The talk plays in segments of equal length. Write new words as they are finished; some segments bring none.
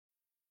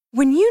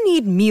When you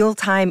need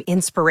mealtime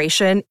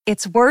inspiration,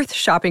 it's worth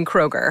shopping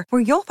Kroger,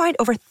 where you'll find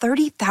over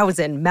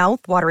 30,000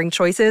 mouth-watering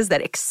choices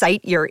that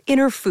excite your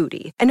inner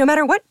foodie. And no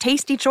matter what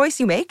tasty choice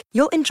you make,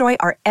 you'll enjoy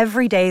our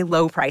everyday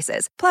low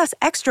prices, plus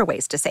extra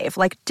ways to save,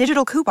 like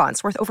digital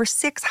coupons worth over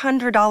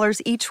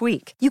 $600 each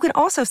week. You can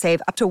also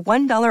save up to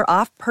 $1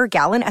 off per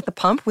gallon at the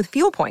pump with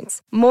fuel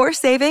points. More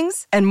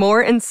savings and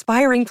more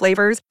inspiring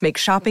flavors make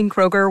shopping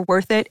Kroger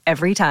worth it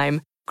every time.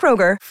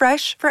 Kroger,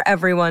 fresh for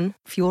everyone.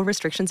 Fuel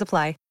restrictions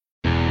apply.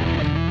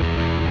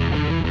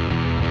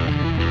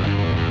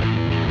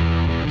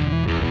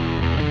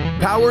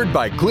 Powered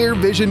by Clear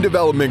Vision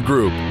Development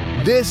Group.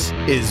 This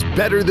is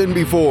Better Than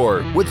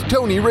Before with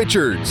Tony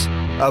Richards,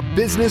 a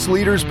business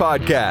leaders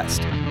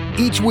podcast.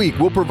 Each week,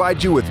 we'll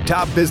provide you with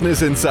top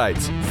business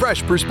insights,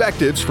 fresh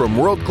perspectives from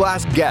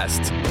world-class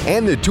guests,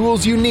 and the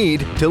tools you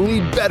need to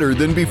lead better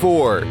than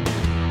before.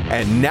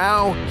 And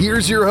now,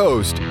 here's your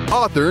host,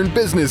 author and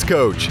business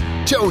coach,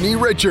 Tony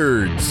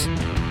Richards.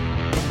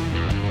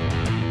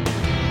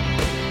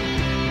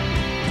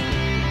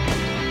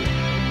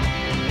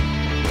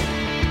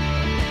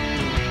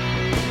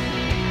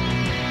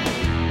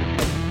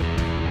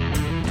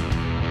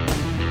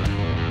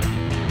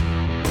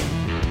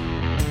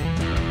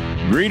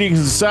 Greetings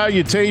and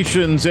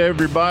salutations,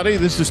 everybody.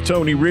 This is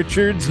Tony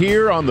Richards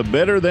here on the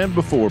Better Than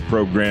Before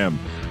program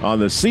on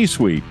the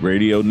C-Suite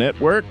Radio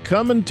Network,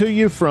 coming to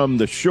you from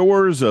the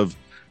shores of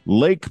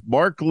Lake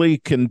Barkley,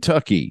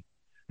 Kentucky.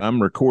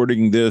 I'm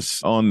recording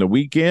this on the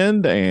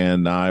weekend,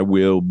 and I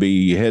will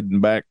be heading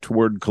back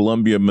toward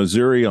Columbia,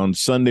 Missouri on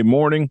Sunday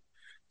morning.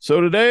 So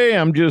today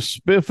I'm just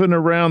spiffing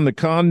around the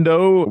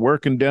condo,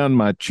 working down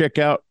my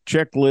checkout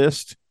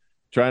checklist,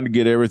 trying to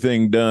get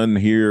everything done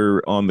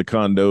here on the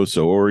condo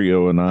so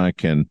Oreo and I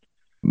can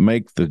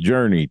make the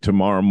journey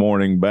tomorrow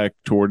morning back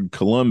toward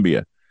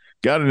Columbia.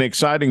 Got an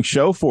exciting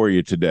show for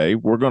you today.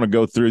 We're going to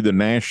go through the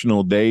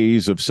national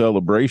days of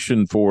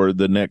celebration for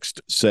the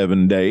next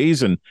 7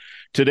 days. And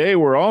today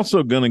we're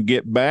also going to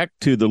get back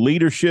to the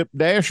leadership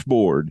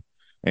dashboard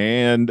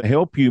and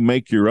help you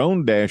make your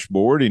own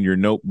dashboard in your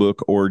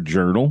notebook or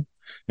journal.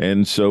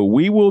 And so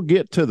we will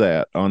get to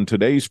that on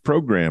today's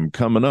program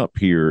coming up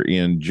here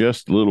in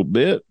just a little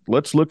bit.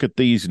 Let's look at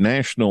these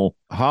national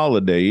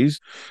holidays.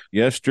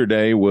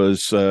 Yesterday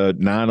was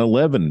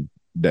 9/11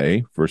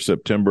 day for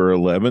September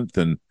 11th,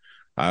 and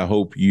I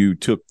hope you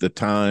took the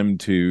time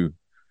to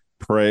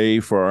pray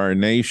for our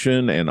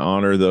nation and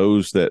honor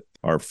those that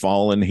are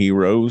fallen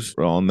heroes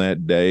on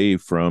that day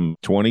from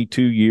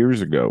 22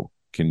 years ago.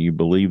 Can you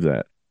believe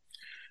that?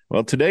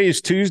 Well, today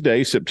is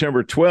Tuesday,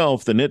 September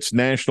 12th, and it's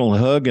National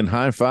Hug and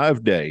High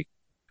Five Day.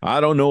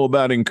 I don't know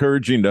about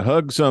encouraging to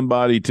hug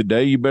somebody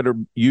today. You better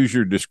use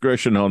your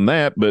discretion on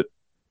that, but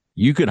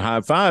you can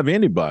high five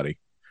anybody.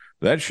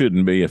 That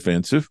shouldn't be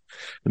offensive.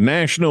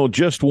 National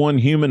Just One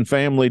Human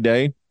Family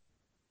Day.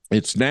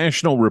 It's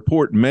National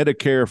Report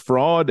Medicare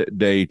Fraud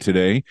Day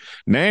today.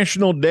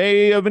 National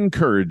Day of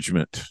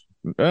Encouragement.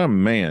 Oh,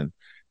 man,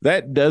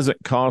 that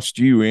doesn't cost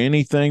you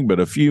anything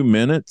but a few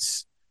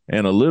minutes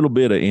and a little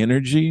bit of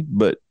energy,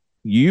 but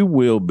you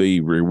will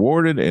be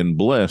rewarded and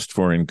blessed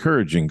for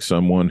encouraging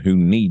someone who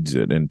needs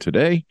it. And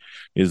today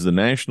is the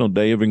National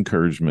Day of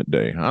Encouragement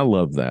Day. I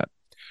love that.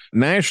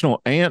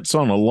 National Ants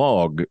on a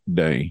Log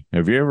Day.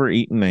 Have you ever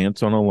eaten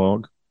ants on a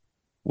log?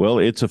 Well,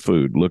 it's a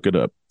food. Look it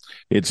up.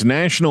 It's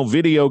National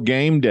Video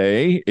Game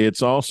Day.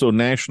 It's also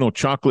National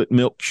Chocolate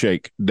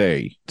Milkshake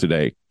Day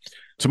today.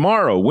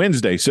 Tomorrow,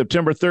 Wednesday,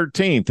 September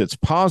 13th, it's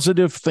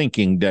Positive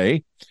Thinking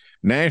Day.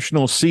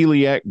 National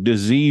Celiac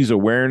Disease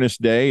Awareness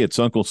Day. It's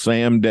Uncle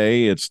Sam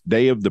Day. It's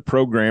Day of the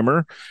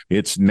Programmer.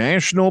 It's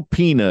National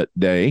Peanut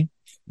Day.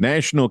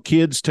 National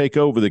Kids Take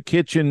Over the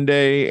Kitchen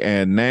Day.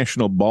 And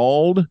National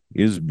Bald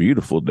is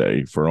Beautiful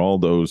Day for all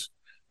those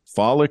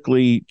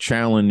follically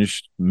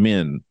challenged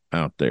men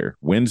out there.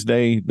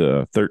 Wednesday,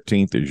 the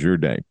 13th, is your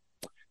day.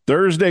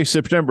 Thursday,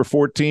 September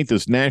 14th,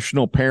 is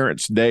National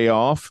Parents' Day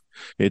Off.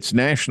 It's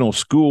National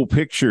School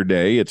Picture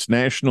Day. It's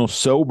National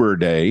Sober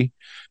Day.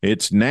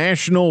 It's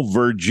National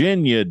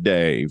Virginia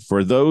Day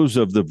for those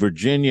of the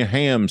Virginia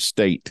Ham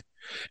State.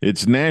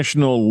 It's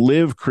National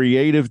Live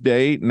Creative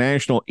Day,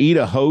 National Eat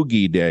a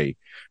Hoagie Day.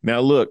 Now,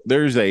 look,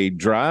 there's a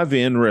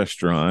drive-in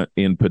restaurant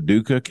in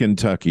Paducah,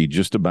 Kentucky,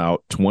 just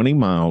about 20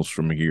 miles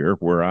from here,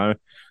 where I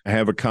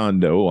have a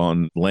condo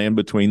on land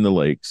between the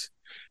lakes.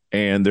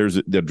 And there's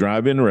the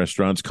drive-in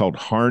restaurant's called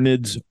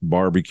Harned's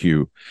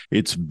Barbecue.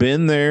 It's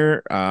been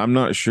there. I'm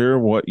not sure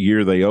what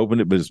year they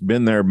opened it, but it's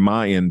been there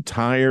my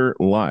entire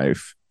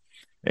life.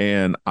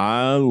 And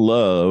I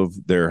love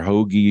their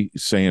hoagie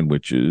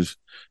sandwiches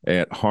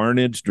at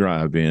Harned's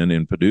Drive-In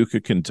in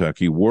Paducah,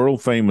 Kentucky,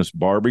 world-famous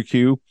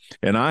barbecue.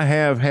 And I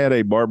have had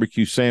a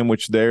barbecue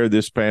sandwich there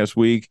this past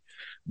week,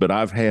 but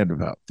I've had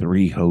about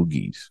 3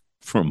 hoagies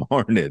from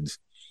Harned's.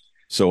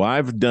 So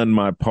I've done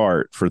my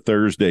part for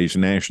Thursday's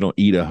National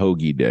Eat a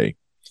Hoagie Day.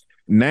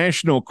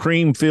 National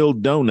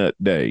Cream-Filled Donut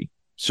Day.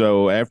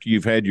 So after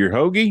you've had your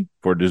hoagie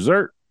for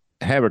dessert,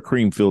 have a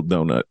cream-filled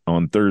donut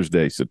on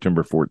Thursday,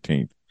 September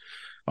 14th.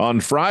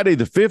 On Friday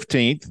the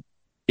 15th,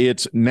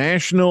 It's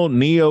National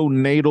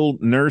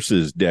Neonatal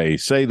Nurses Day.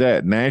 Say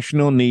that,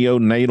 National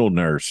Neonatal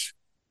Nurse.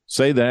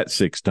 Say that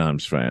 6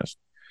 times fast.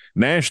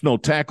 National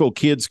Tackle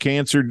Kids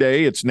Cancer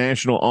Day. It's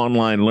National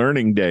Online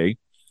Learning Day.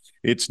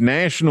 It's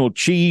National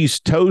Cheese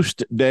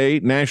Toast Day,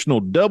 National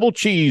Double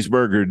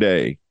Cheeseburger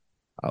Day.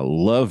 I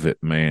love it,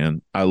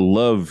 man. I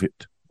love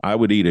it. I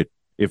would eat it.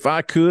 If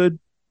I could,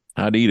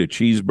 I'd eat a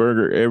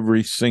cheeseburger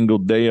every single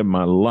day of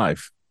my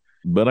life,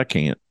 but I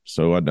can't,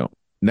 so I don't.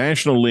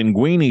 National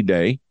Linguine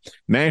Day,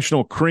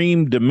 National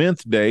Cream de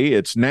Menthe Day.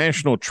 It's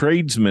National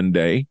Tradesman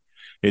Day.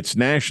 It's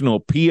National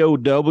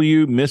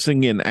POW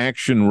Missing in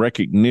Action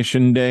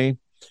Recognition Day.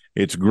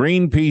 It's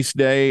Greenpeace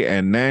Day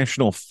and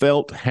National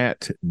Felt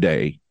Hat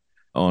Day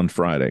on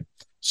Friday.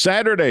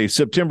 Saturday,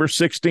 September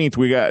 16th,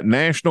 we got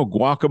National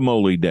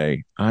Guacamole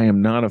Day. I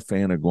am not a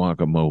fan of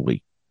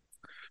guacamole.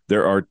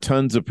 There are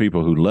tons of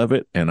people who love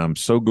it, and I'm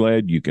so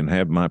glad you can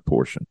have my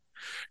portion.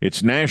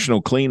 It's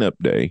National Cleanup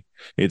Day.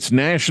 It's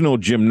National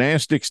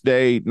Gymnastics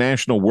Day,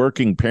 National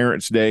Working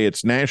Parents Day.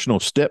 It's National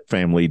Step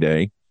Family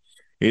Day.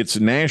 It's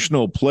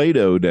National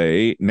Play-Doh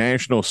Day,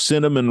 National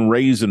Cinnamon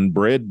Raisin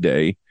Bread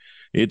Day.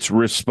 It's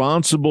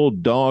Responsible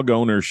Dog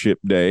Ownership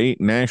Day,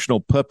 National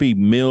Puppy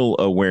Mill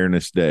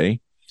Awareness Day.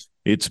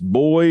 It's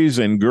Boys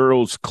and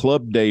Girls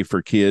Club Day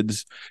for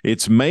kids.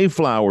 It's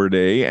Mayflower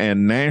Day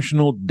and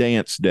National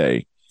Dance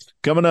Day.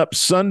 Coming up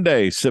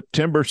Sunday,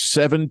 September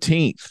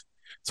 17th.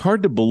 It's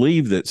hard to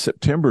believe that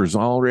September is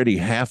already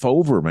half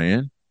over,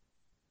 man.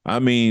 I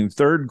mean,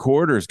 third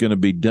quarter is going to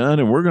be done,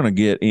 and we're going to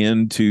get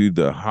into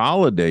the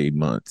holiday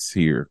months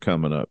here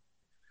coming up.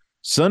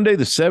 Sunday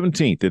the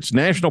 17th, it's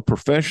National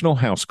Professional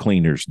House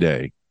Cleaners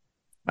Day.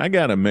 I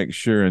got to make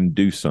sure and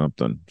do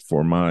something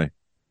for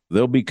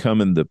they'll be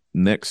coming the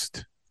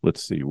next,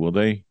 let's see, will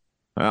they?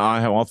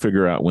 I'll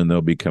figure out when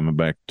they'll be coming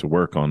back to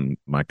work on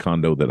my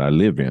condo that I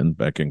live in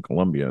back in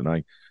Columbia, and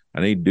I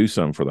need to do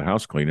something for the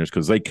house cleaners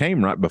because they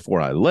came right before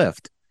I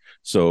left.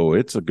 So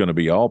it's going to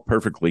be all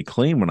perfectly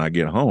clean when I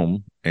get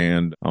home,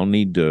 and I'll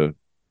need to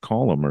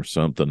call them or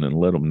something and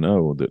let them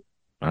know that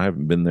I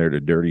haven't been there to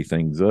dirty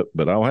things up.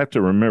 But I'll have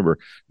to remember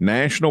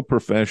National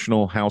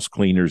Professional House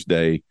Cleaners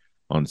Day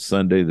on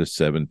Sunday the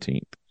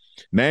 17th.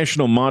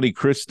 National Monte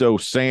Cristo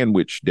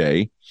Sandwich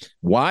Day.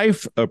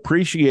 Wife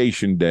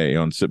Appreciation Day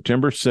on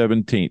September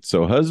 17th.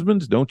 So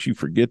husbands, don't you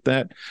forget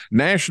that.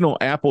 National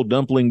Apple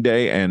Dumpling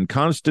Day and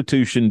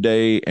Constitution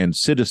Day and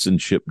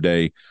Citizenship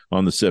Day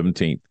on the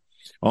 17th.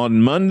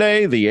 On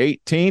Monday, the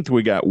 18th,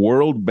 we got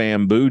World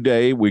Bamboo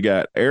Day. We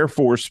got Air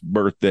Force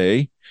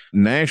Birthday,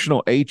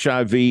 National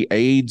HIV,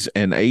 AIDS,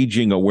 and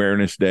Aging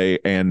Awareness Day,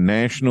 and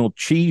National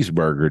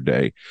Cheeseburger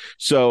Day.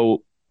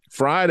 So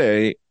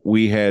Friday,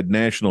 we had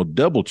National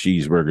Double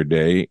Cheeseburger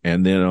Day,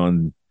 and then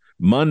on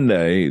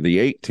Monday, the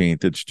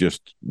 18th, it's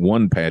just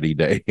one patty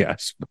day, I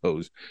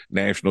suppose,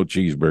 National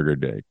Cheeseburger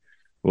Day.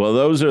 Well,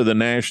 those are the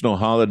national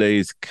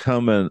holidays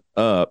coming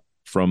up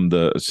from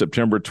the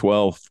September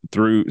 12th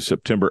through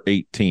September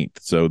 18th.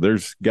 So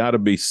there's got to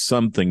be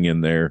something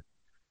in there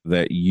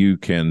that you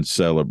can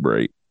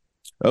celebrate.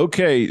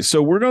 Okay,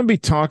 so we're going to be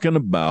talking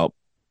about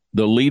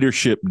the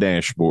leadership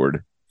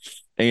dashboard.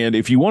 And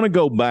if you want to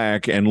go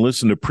back and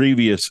listen to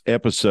previous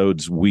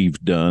episodes we've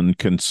done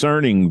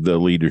concerning the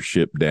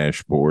leadership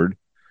dashboard,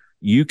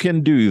 you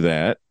can do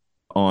that.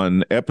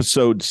 On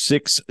episode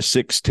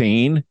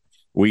 616,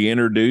 we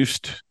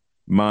introduced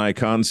my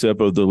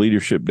concept of the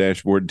leadership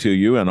dashboard to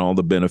you and all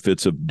the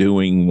benefits of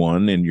doing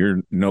one in your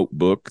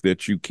notebook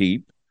that you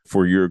keep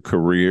for your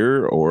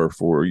career or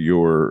for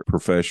your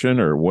profession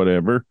or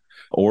whatever,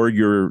 or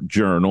your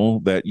journal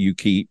that you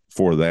keep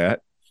for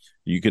that.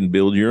 You can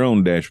build your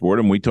own dashboard,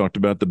 and we talked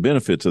about the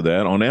benefits of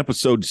that. On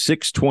episode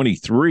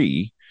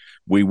 623,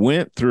 we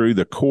went through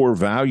the core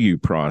value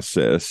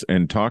process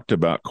and talked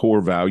about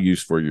core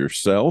values for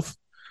yourself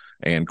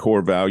and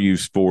core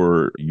values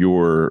for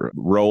your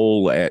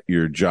role at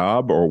your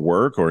job or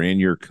work or in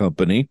your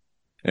company.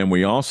 And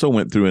we also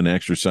went through an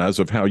exercise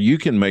of how you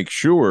can make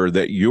sure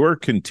that you're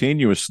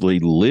continuously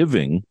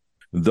living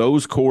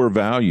those core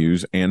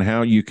values and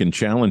how you can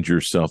challenge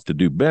yourself to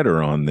do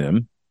better on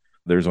them.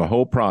 There's a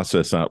whole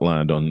process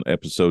outlined on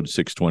episode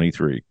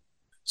 623.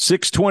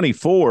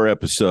 624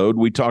 episode,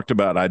 we talked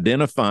about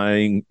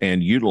identifying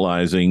and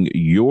utilizing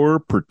your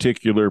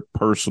particular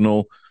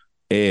personal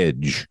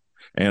edge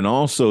and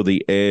also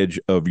the edge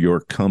of your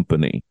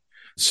company.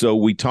 So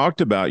we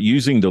talked about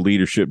using the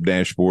leadership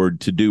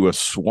dashboard to do a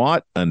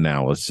SWOT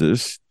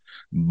analysis,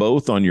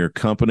 both on your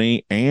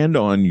company and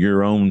on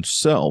your own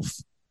self.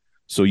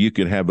 So you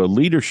could have a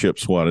leadership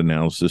SWOT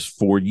analysis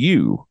for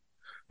you,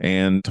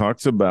 and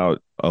talks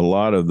about a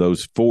lot of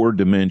those 4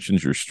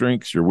 dimensions: your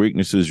strengths, your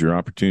weaknesses, your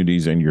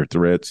opportunities, and your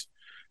threats.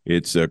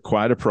 It's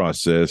quite a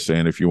process.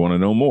 And if you want to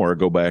know more,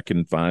 go back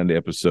and find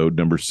episode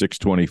number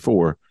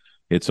 624.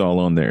 It's all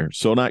on there.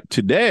 So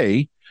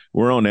today,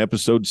 we're on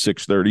episode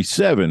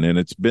 637, and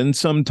it's been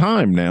some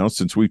time now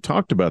since we've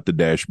talked about the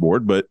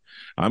dashboard, but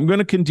I'm going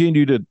to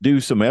continue to do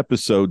some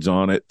episodes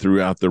on it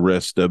throughout the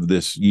rest of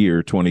this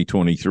year,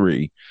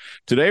 2023.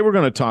 Today, we're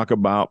going to talk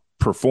about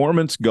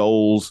performance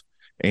goals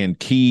and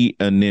key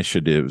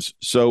initiatives.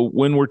 So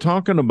when we're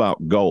talking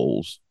about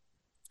goals,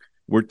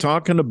 we're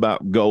talking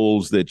about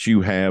goals that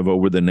you have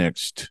over the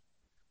next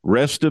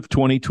rest of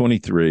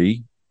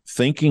 2023,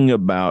 thinking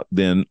about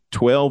then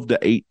 12 to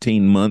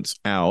 18 months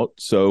out.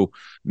 So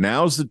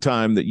now's the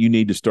time that you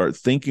need to start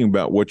thinking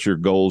about what your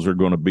goals are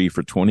going to be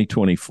for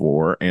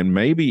 2024 and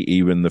maybe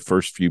even the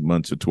first few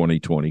months of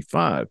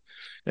 2025.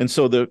 And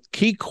so the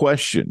key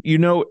question,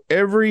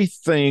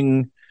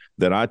 everything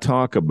that I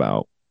talk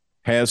about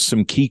has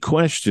some key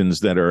questions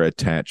that are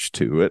attached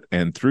to it.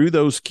 And through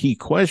those key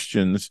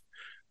questions,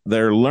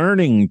 they're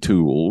learning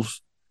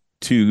tools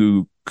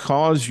to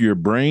cause your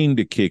brain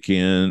to kick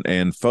in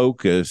and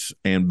focus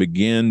and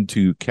begin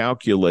to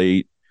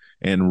calculate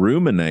and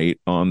ruminate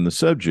on the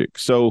subject.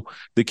 So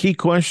the key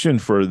question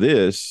for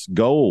this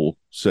goal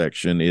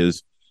section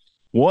is,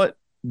 what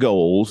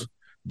goals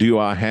do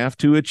I have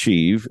to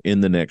achieve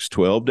in the next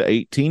 12 to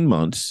 18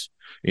 months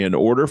in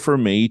order for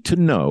me to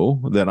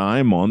know that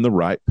I'm on the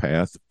right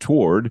path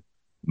toward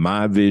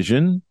my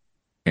vision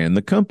and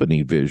the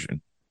company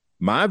vision?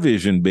 My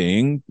vision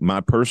being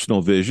my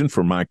personal vision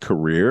for my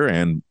career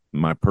and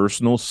my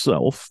personal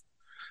self,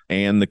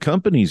 and the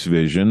company's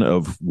vision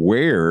of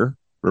where.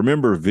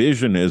 Remember,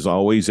 vision is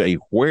always a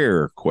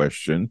where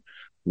question.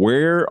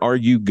 Where are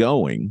you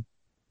going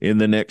in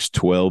the next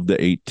 12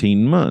 to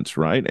 18 months,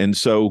 right? And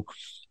so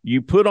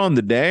you put on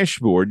the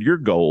dashboard your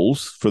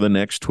goals for the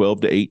next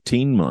 12 to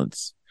 18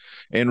 months.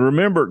 And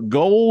remember,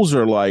 goals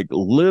are like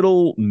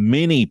little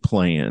mini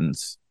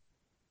plans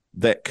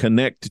that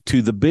connect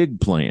to the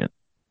big plan.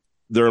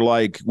 They're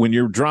like when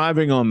you're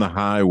driving on the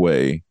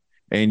highway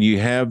and you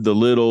have the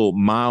little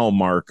mile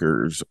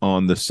markers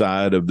on the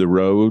side of the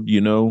road,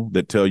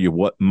 that tell you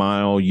what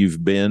mile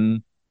you've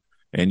been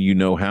and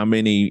how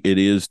many it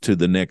is to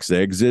the next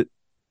exit.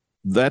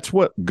 That's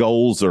what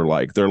goals are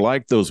like. They're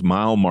like those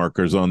mile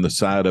markers on the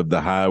side of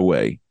the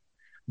highway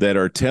that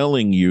are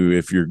telling you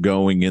if you're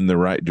going in the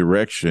right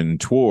direction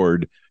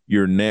toward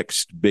your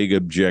next big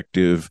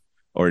objective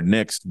or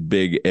next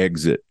big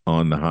exit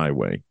on the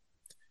highway.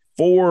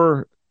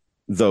 For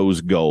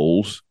those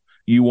goals,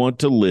 you want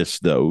to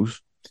list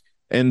those.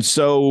 And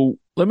so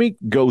let me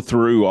go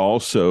through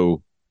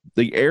also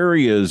the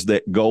areas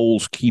that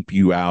goals keep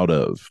you out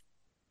of.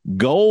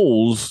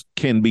 Goals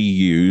can be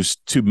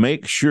used to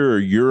make sure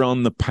you're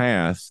on the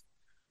path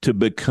to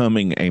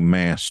becoming a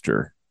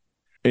master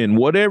in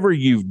whatever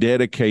you've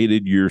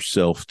dedicated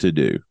yourself to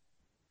do.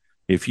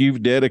 If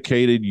you've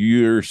dedicated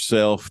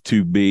yourself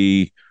to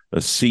be a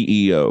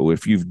CEO,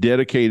 if you've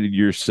dedicated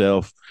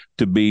yourself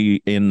to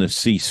be in the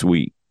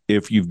C-suite,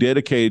 if you've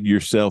dedicated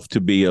yourself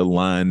to be a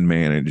line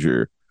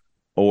manager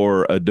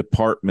or a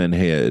department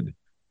head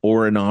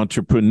or an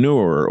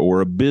entrepreneur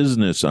or a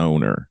business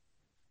owner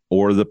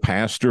or the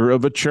pastor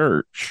of a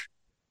church,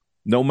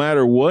 no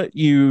matter what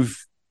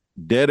you've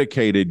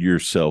dedicated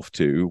yourself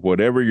to,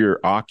 whatever your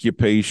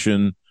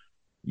occupation,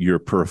 your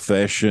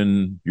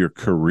profession, your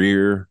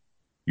career,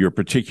 your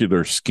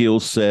particular skill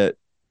set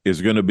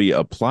is going to be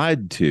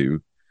applied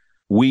to,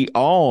 we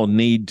all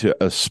need to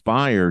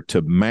aspire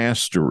to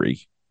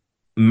mastery,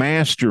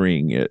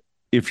 mastering it.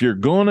 If you're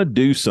going to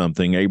do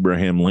something,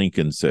 Abraham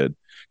Lincoln said,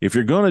 if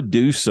you're going to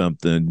do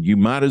something, you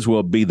might as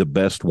well be the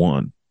best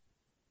one.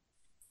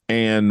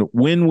 And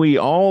when we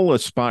all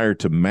aspire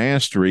to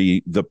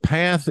mastery, the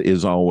path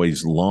is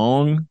always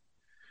long.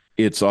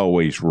 It's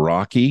always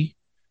rocky.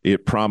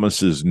 It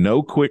promises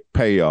no quick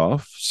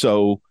payoff.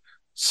 So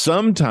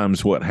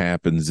sometimes what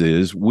happens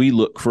is we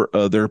look for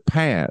other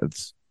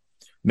paths.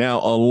 Now,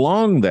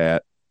 along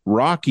that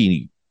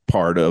rocky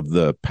part of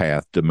the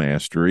path to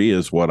mastery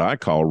is what I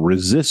call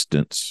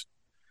resistance.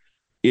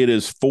 It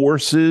is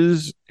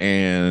forces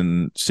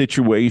and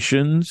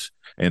situations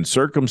and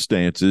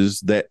circumstances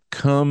that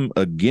come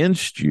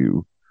against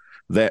you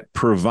that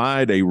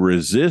provide a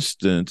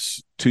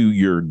resistance to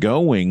your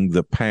going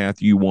the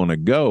path you want to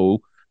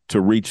go to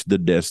reach the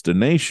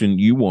destination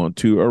you want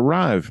to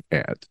arrive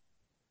at.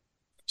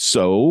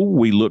 So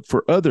we look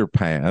for other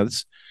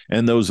paths,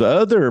 and those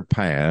other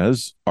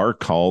paths are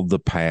called the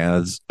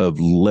paths of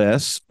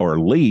less or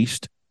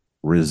least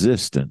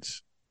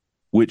resistance,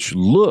 which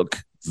look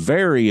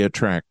very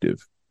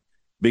attractive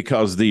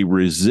because the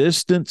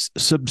resistance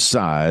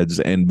subsides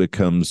and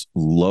becomes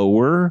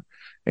lower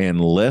and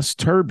less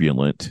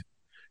turbulent.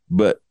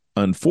 But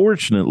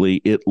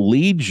unfortunately, it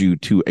leads you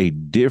to a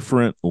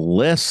different,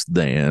 less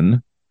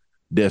than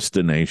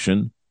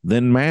destination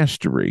than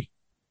mastery.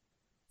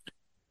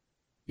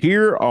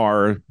 Here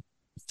are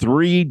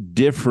 3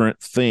 different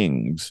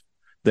things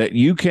that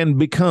you can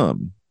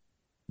become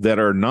that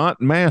are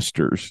not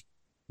masters,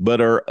 but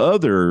are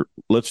other,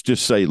 let's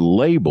just say,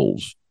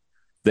 labels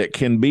that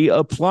can be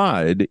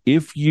applied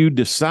if you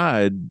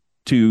decide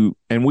to,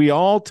 and we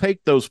all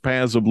take those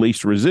paths of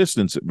least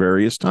resistance at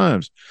various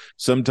times.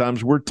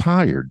 Sometimes we're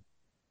tired.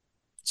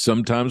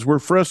 Sometimes we're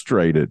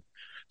frustrated.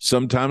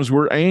 Sometimes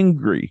we're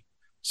angry.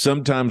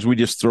 Sometimes we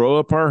just throw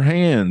up our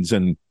hands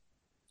and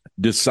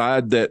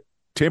decide that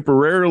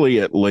temporarily,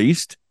 at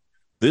least,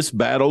 this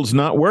battle's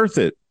not worth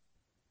it.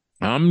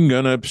 I'm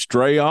going to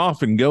stray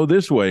off and go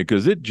this way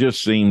because it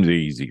just seems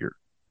easier.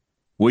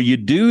 Well, you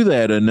do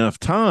that enough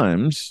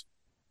times,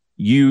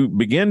 you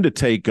begin to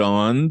take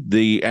on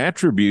the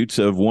attributes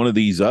of one of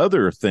these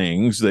other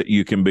things that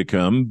you can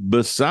become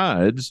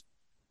besides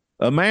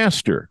a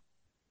master.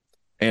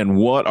 And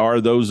what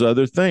are those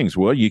other things?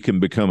 Well, you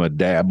can become a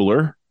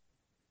dabbler,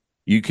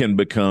 you can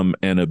become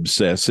an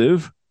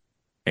obsessive,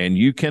 and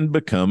you can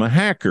become a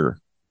hacker.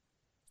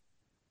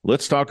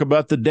 Let's talk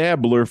about the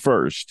dabbler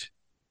first.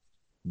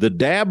 The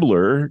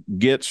dabbler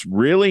gets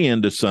really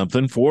into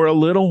something for a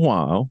little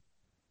while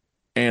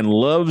and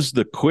loves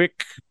the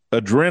quick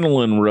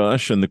adrenaline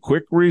rush and the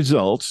quick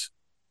results.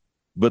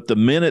 But the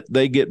minute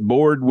they get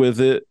bored with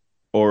it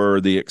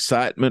or the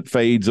excitement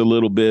fades a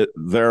little bit,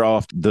 they're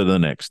off to the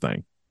next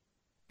thing.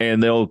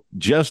 And they'll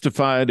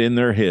justify it in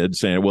their head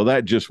saying, well,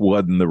 that just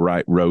wasn't the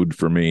right road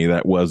for me.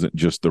 That wasn't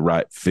just the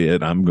right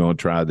fit. I'm going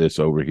to try this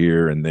over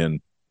here. And then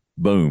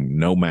boom,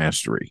 no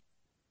mastery.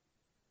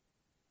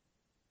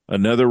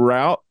 Another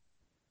route,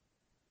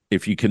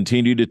 if you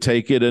continue to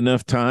take it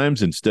enough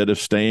times instead of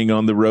staying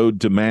on the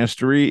road to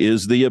mastery,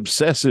 is the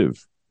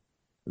obsessive.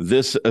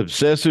 This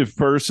obsessive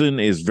person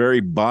is very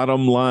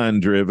bottom line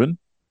driven.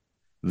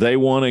 They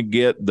want to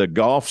get the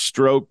golf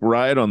stroke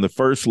right on the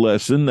first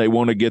lesson. They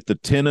want to get the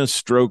tennis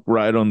stroke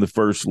right on the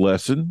first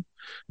lesson.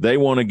 They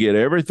want to get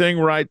everything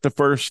right the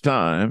first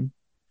time.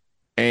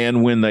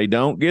 And when they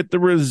don't get the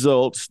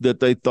results that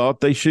they thought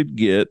they should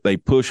get, they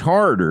push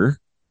harder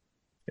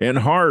and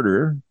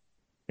harder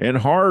and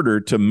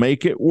harder to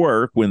make it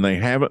work when they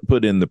haven't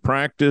put in the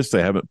practice,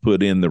 they haven't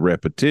put in the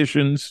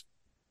repetitions.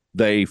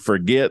 They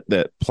forget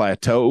that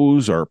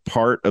plateaus are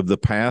part of the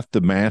path to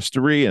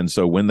mastery. And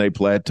so when they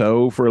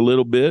plateau for a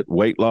little bit,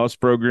 weight loss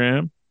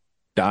program,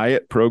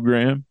 diet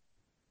program,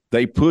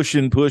 they push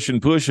and push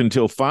and push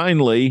until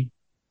finally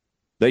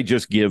they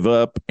just give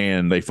up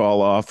and they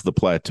fall off the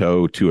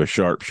plateau to a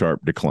sharp,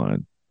 sharp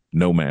decline.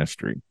 No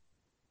mastery.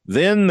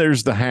 Then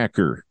there's the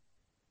hacker.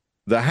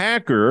 The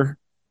hacker,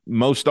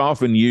 most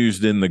often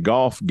used in the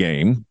golf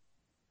game,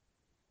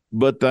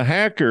 but the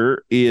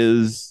hacker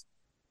is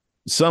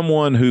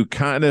someone who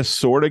kind of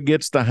sort of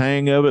gets the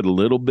hang of it a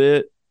little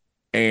bit,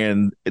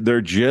 and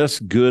they're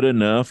just good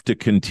enough to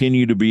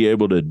continue to be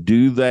able to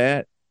do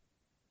that,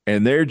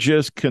 and they're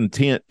just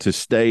content to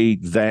stay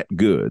that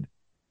good.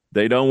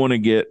 They don't want to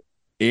get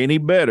any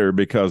better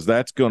because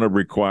that's going to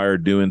require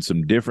doing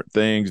some different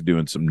things,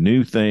 doing some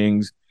new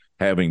things,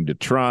 having to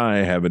try,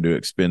 having to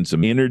expend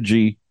some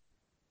energy.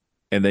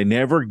 And they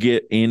never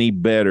get any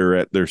better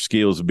at their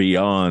skills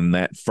beyond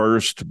that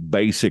first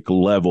basic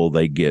level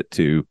they get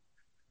to.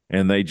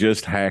 And they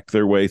just hack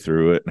their way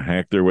through it and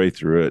hack their way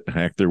through it and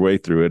hack their way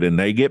through it. And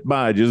they get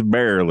by just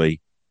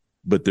barely,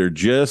 but they're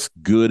just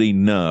good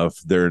enough.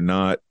 They're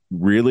not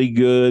really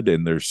good,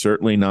 and they're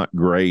certainly not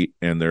great,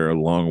 and they're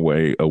a long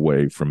way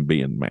away from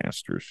being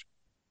masters.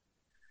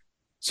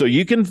 So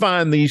you can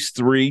find these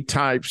three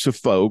types of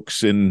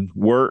folks in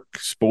work,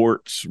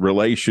 sports,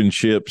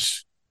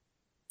 relationships.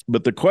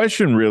 But the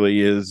question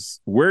really is,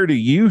 where do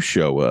you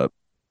show up?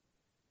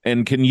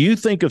 And can you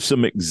think of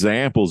some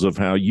examples of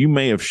how you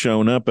may have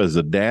shown up as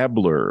a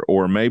dabbler,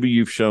 or maybe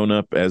you've shown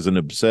up as an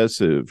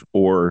obsessive,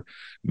 or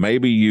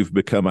maybe you've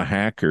become a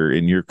hacker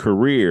in your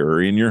career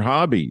or in your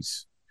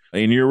hobbies,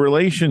 in your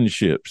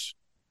relationships?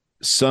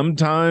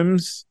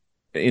 Sometimes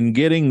in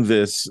getting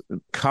this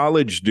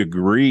college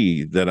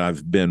degree that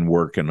I've been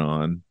working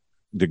on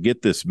to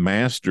get this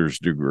master's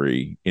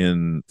degree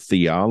in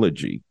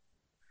theology,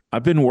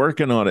 I've been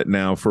working on it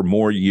now for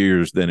more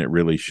years than it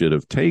really should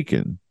have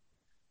taken,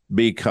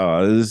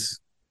 because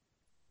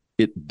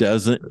it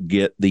doesn't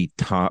get the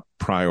top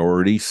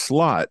priority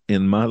slot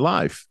in my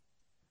life.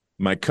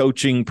 My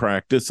coaching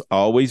practice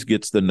always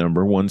gets the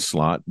number one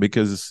slot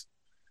because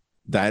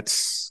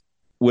that's,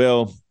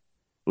 well,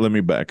 let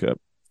me back up.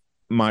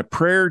 My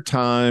prayer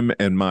time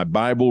and my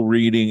Bible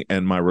reading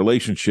and my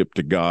relationship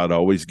to God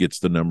always gets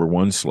the number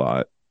one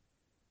slot.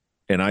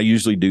 And I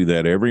usually do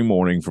that every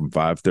morning from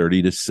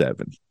 5:30 to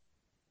 7.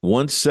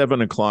 Once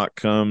 7 o'clock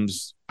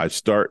comes, I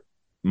start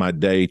my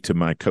day to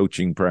my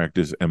coaching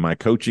practice, and my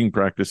coaching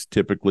practice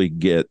typically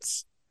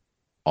gets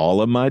all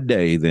of my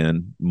day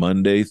then,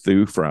 Monday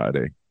through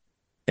Friday.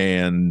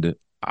 And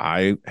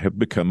I have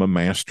become a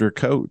master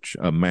coach,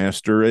 a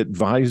master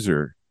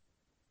advisor,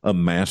 a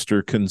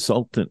master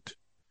consultant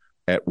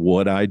at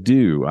what I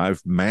do.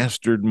 I've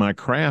mastered my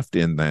craft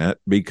in that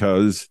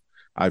because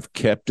I've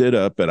kept it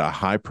up at a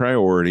high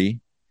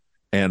priority.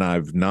 And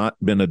I've not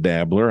been a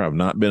dabbler, I've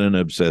not been an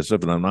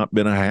obsessive, and I've not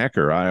been a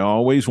hacker. I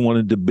always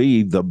wanted to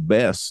be the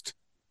best.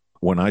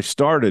 When I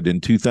started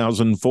in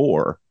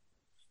 2004,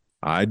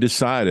 I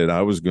decided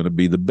I was going to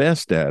be the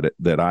best at it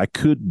that I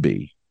could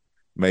be.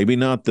 Maybe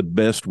not the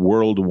best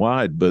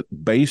worldwide, but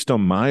based on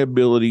my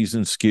abilities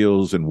and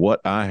skills and what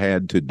I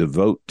had to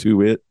devote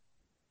to it,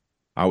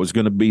 I was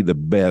going to be the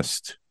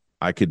best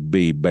I could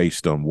be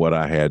based on what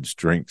I had,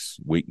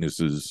 strengths,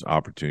 weaknesses,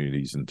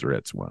 opportunities, and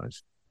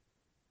threats-wise.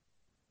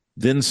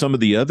 Then some of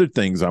the other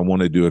things I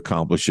wanted to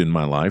accomplish in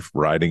my life,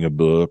 writing a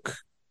book,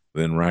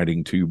 then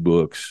writing 2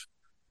 books,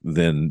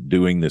 than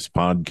doing this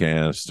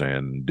podcast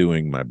and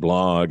doing my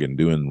blog and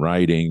doing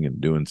writing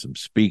and doing some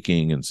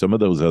speaking and some of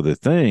those other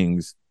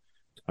things.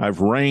 I've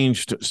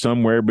ranged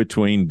somewhere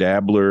between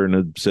dabbler and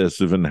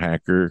obsessive and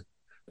hacker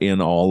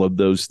in all of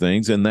those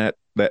things. And that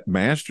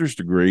master's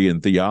degree in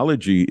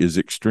theology is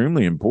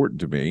extremely important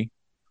to me.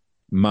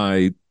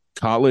 My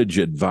college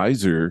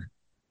advisor,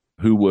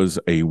 who was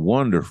a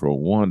wonderful,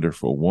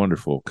 wonderful,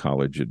 wonderful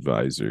college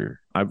advisor.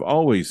 I've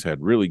always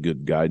had really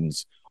good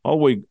guidance,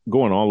 going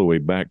all the way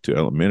back to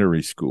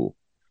elementary school.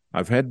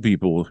 I've had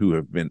people who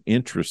have been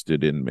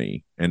interested in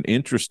me and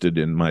interested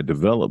in my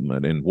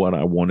development and what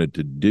I wanted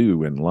to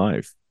do in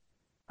life.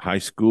 High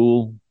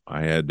school,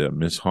 I had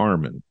Miss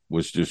Harmon,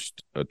 was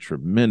just a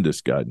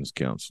tremendous guidance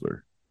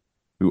counselor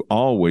who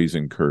always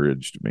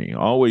encouraged me,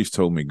 always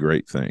told me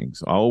great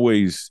things,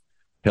 always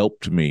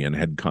helped me and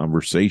had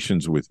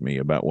conversations with me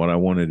about what I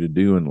wanted to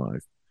do in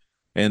life.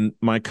 And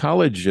my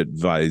college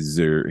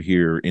advisor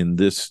here in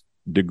this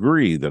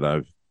degree that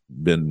I've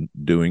been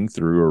doing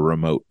through a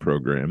remote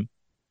program,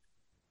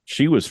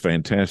 she was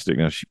fantastic.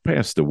 Now, she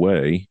passed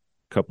away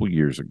a couple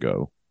years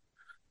ago,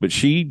 but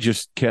she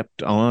just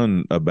kept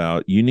on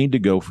about, you need to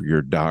go for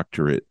your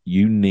doctorate.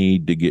 You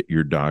need to get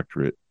your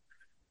doctorate.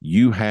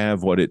 You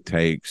have what it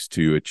takes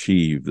to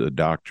achieve the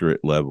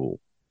doctorate level.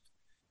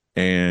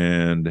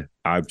 And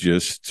I've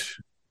just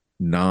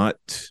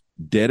not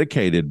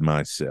dedicated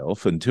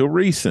myself until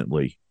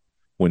recently.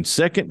 When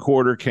second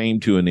quarter came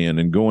to an end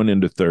and going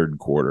into third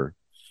quarter,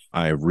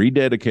 I have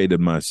rededicated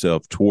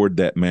myself toward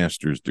that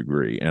master's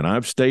degree. And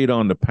I've stayed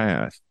on the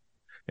path.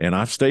 And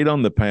I've stayed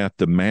on the path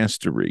to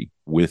mastery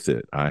with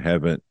it. I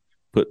haven't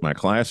put my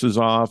classes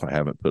off. I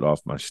haven't put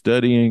off my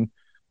studying.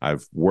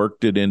 I've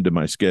worked it into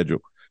my schedule.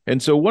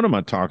 And so what am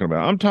I talking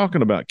about? I'm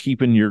talking about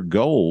keeping your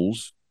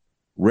goals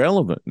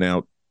relevant.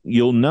 Now,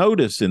 you'll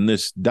notice in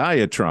this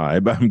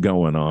diatribe I'm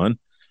going on,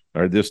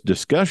 or this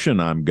discussion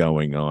I'm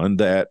going on,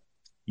 that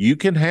you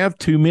can have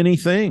too many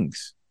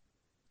things,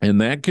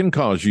 and that can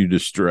cause you to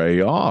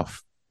stray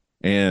off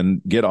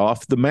and get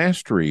off the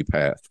mastery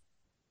path.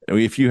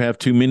 If you have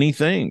too many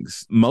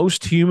things,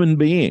 most human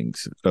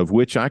beings, of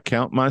which I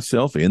count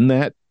myself in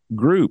that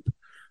group,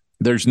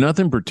 there's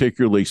nothing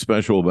particularly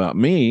special about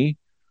me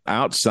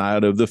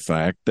outside of the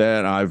fact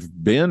that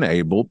I've been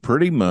able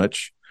pretty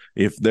much,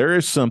 if there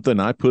is something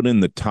I put in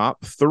the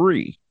top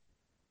 3,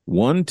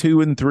 1,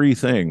 2, and 3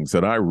 things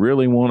that I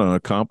really want to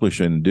accomplish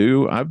and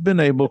do, I've been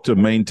able to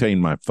maintain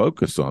my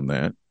focus on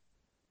that.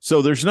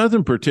 So there's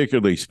nothing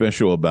particularly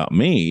special about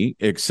me,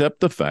 except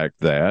the fact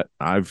that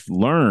I've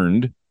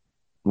learned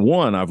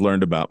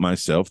about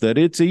myself that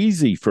it's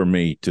easy for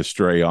me to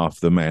stray off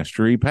the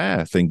mastery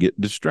path and get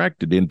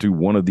distracted into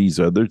one of these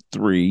other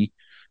 3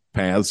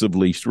 paths of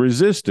least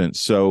resistance.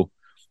 So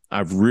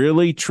I've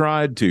really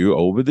tried to,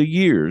 over the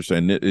years,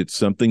 and it's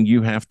something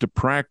you have to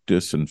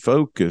practice and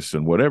focus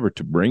and whatever,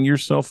 to bring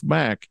yourself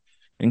back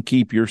and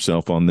keep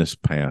yourself on this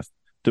path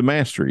to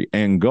mastery.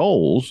 And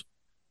goals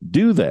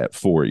do that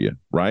for you,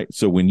 right?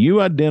 So when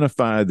you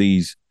identify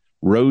these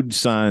road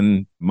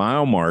sign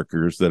mile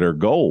markers that are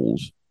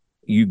goals,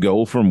 you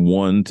go from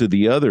one to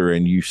the other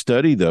and you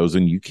study those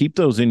and you keep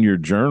those in your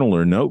journal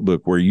or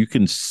notebook where you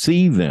can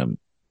see them.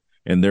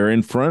 And they're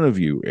in front of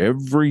you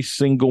every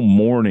single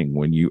morning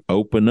when you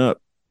open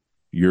up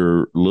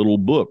your little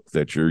book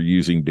that you're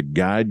using to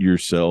guide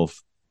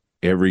yourself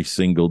every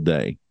single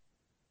day.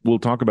 We'll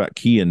talk about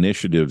key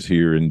initiatives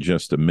here in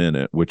just a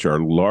minute, which are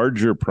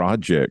larger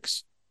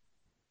projects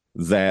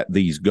that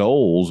these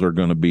goals are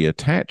going to be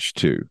attached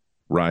to,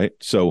 right?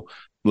 So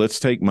let's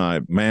take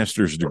my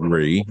master's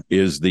degree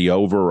is the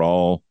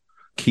overall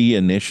key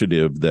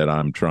initiative that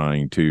I'm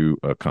trying to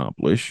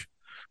accomplish.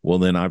 Well,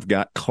 then I've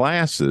got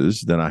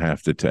classes that I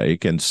have to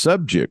take and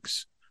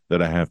subjects that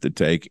I have to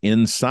take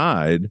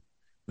inside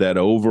that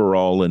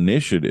overall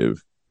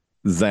initiative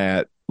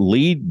that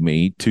lead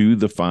me to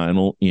the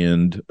final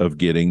end of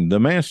getting the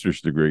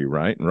master's degree,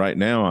 right? And right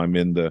now I'm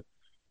in the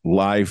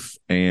life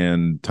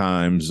and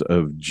times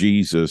of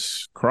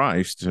Jesus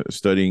Christ,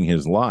 studying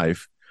his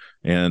life.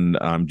 And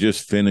I'm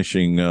just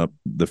finishing up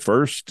the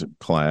first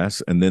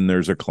class. And then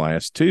there's a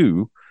class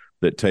 2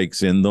 that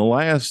takes in the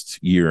last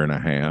year and a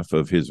half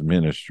of his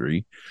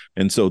ministry.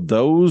 And so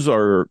those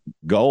are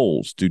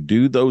goals, to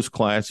do those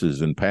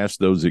classes and pass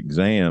those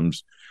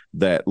exams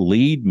that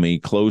lead me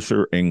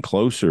closer and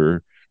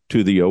closer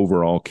to the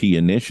overall key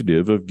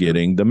initiative of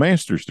getting the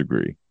master's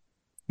degree.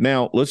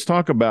 Now, let's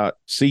talk about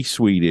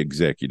C-suite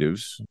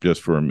executives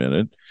just for a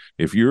minute.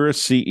 If you're a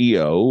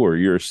CEO or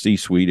you're a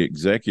C-suite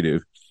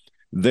executive,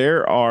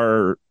 there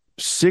are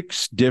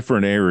 6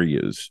 different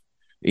areas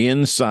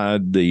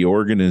inside the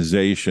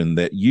organization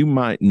that you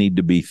might need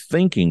to be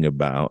thinking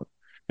about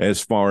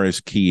as far as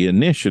key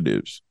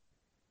initiatives.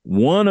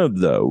 One of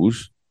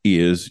those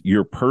is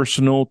your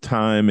personal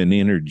time and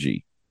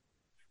energy.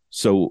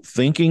 So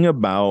thinking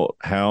about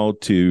how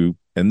to,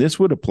 and this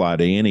would apply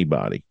to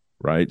anybody,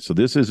 right? So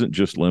this isn't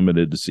just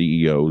limited to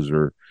CEOs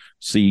or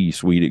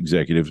C-suite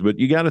executives, but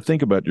you got to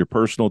think about your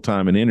personal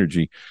time and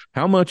energy.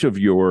 How much of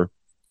your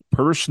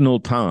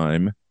personal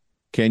time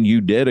can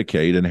you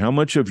dedicate, and how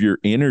much of your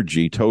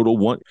energy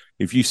total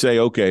if you say,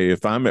 okay,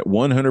 if I'm at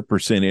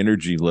 100%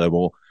 energy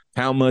level,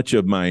 how much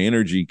of my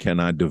energy can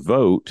I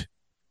devote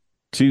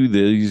to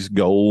these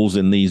goals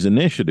and these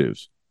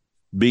initiatives?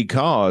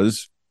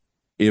 Because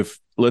if,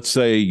 let's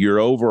say, your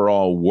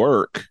overall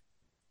work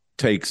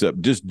takes up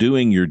just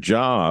doing your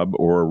job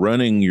or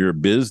running your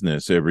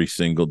business every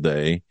single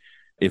day,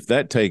 if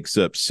that takes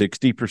up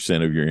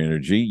 60% of your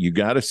energy, you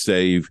got to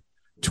save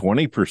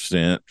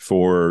 20%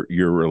 for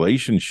your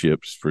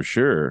relationships for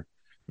sure.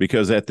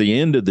 Because at the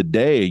end of the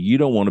day, you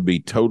don't want to be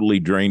totally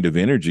drained of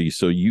energy,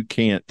 so you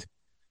can't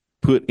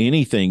put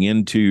anything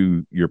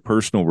into your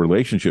personal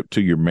relationship,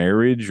 to your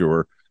marriage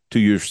or to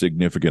your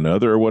significant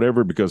other or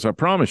whatever, because I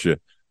promise you,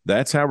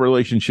 that's how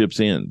relationships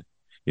end.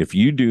 If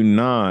you do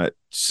not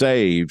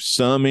save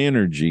some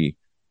energy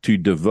to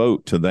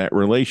devote to that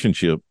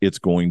relationship, it's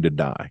going to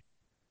die.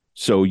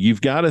 So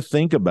you've got to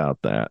think about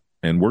that.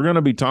 And we're going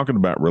to be talking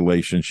about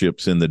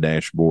relationships in the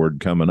dashboard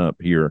coming up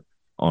here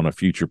on a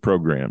future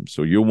program.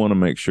 So you'll want to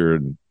make sure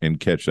and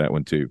catch that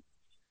one too.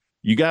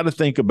 You got to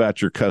think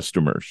about your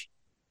customers.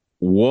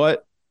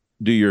 What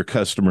do your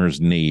customers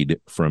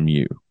need from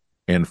you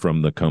and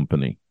from the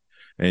company?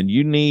 And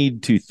you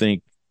need to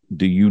think,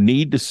 do you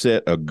need to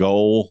set a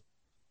goal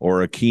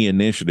or a key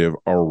initiative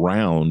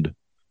around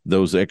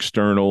those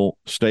external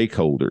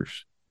stakeholders,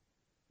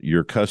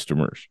 your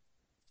customers?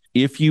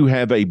 If you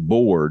have a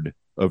board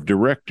of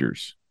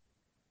directors,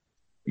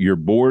 your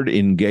board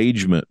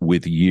engagement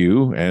with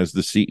you as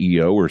the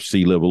CEO or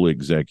C-level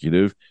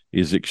executive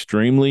is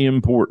extremely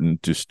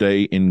important to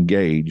stay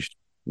engaged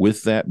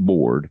with that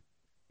board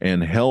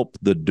and help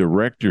the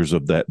directors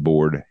of that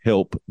board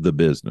help the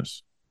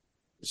business.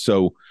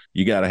 So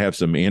you got to have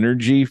some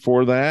energy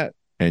for that,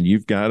 and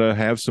you've got to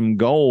have some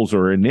goals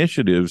or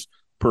initiatives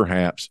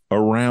perhaps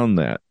around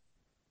that.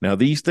 Now,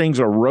 these things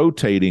are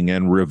rotating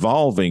and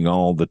revolving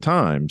all the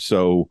time.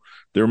 So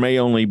there may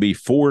only be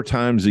 4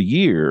 times a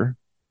year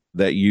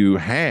that you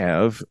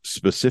have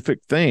specific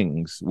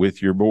things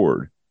with your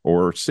board,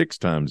 or 6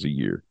 times a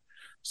year.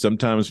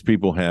 Sometimes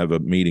people have a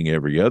meeting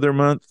every other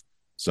month.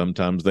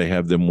 Sometimes they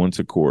have them once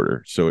a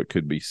quarter. So it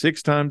could be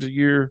 6 times a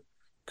year,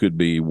 could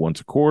be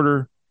once a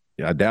quarter.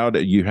 I doubt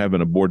that you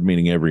having a board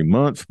meeting every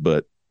month,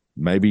 but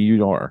maybe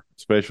you are,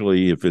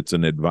 especially if it's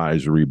an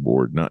advisory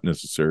board, not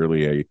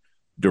necessarily a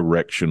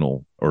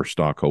directional or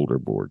stockholder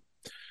board.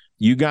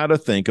 You got to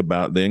think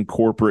about then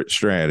corporate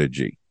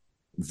strategy,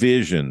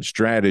 vision,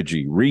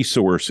 strategy,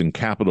 resource, and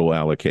capital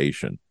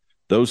allocation.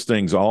 Those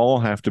things all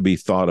have to be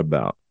thought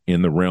about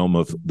in the realm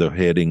of the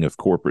heading of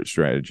corporate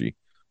strategy.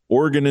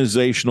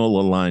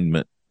 Organizational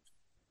alignment,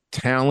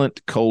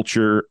 talent,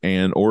 culture,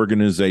 and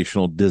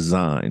organizational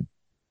design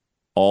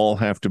all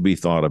have to be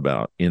thought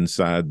about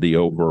inside the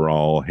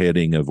overall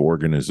heading of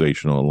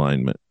organizational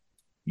alignment.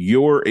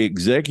 Your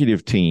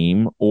executive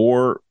team,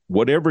 or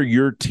whatever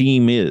your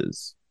team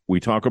is, we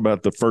talk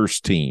about the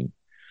first team.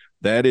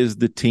 That is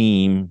the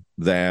team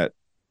that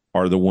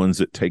are the ones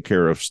that take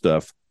care of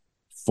stuff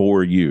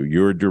for you,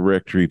 your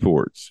direct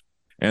reports,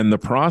 and the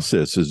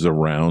processes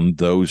around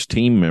those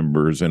team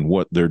members and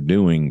what they're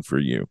doing for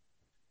you.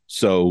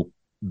 So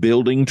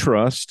building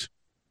trust,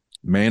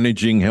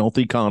 managing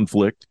healthy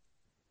conflict,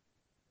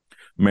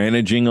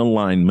 managing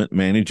alignment,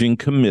 managing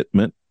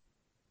commitment,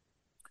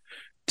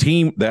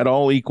 team, that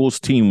all equals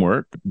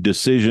teamwork,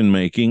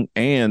 decision-making,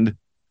 and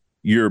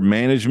your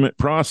management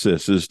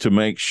processes to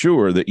make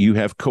sure that you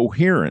have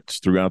coherence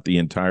throughout the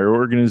entire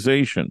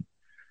organization,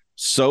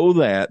 so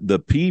that the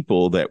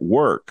people that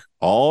work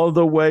all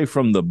the way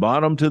from the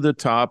bottom to the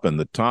top and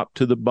the top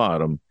to the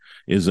bottom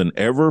is an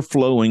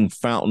ever-flowing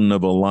fountain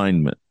of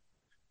alignment.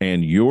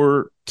 And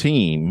your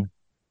team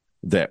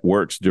that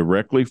works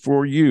directly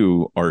for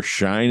you are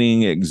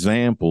shining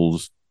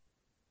examples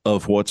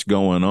of what's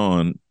going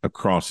on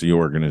across the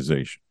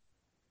organization.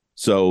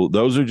 So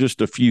those are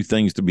just a few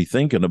things to be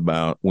thinking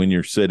about when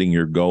you're setting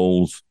your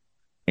goals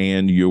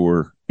and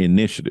your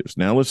initiatives.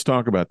 Now let's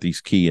talk about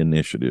these key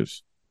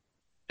initiatives.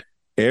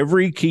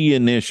 Every key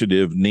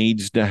initiative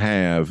needs to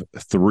have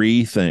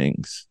 3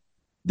 things.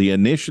 The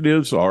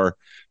initiatives are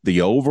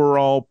the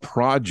overall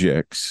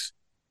projects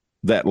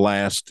that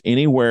last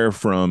anywhere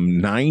from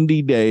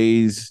 90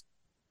 days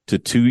to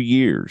 2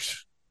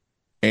 years.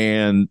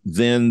 And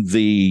then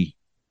the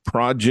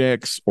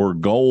projects or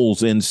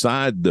goals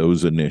inside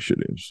those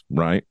initiatives,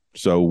 right?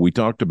 So we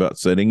talked about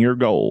setting your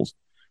goals.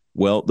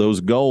 Well,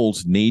 those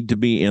goals need to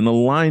be in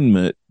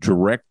alignment,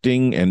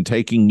 directing and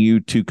taking you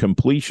to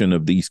completion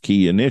of these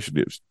key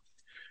initiatives.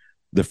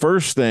 The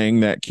first thing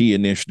that key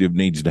initiative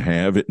needs to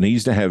have, it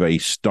needs to have a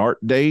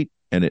start date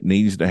and it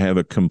needs to have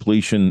a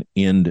completion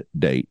end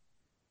date.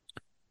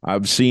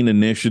 I've seen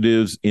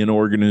initiatives in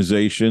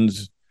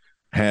organizations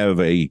have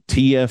a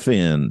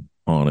TFN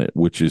on it,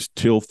 which is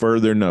till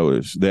further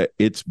notice, that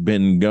it's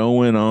been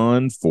going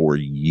on for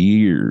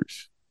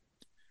years.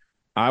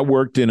 I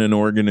worked in an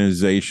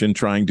organization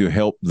trying to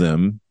help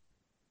them,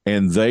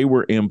 and they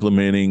were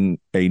implementing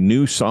a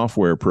new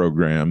software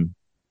program,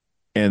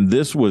 and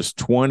this was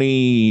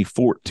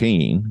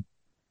 2014,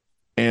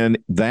 And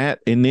that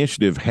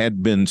initiative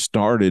had been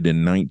started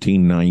in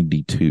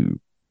 1992,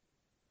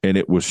 and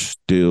it was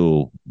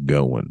still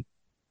going.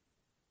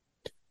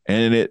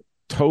 And it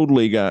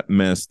totally got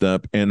messed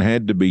up and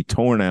had to be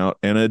torn out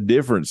and a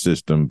different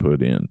system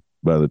put in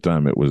by the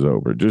time it was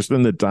over, just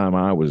in the time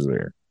I was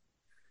there.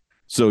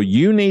 So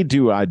you need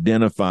to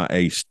identify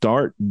a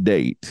start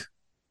date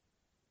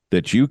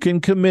that you can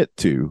commit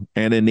to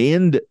and an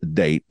end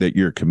date that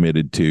you're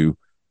committed to,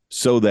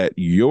 so that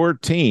your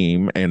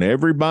team and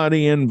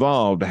everybody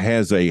involved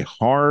has a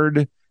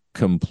hard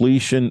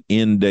completion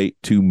end date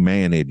to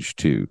manage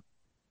to.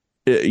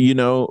 You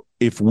know,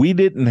 if we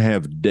didn't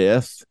have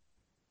death,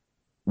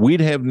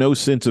 we'd have no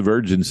sense of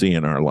urgency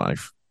in our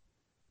life.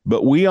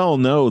 But we all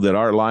know that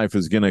our life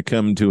is going to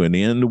come to an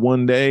end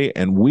one day,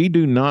 and we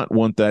do not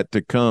want that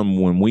to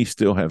come when we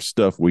still have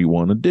stuff we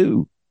want to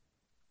do,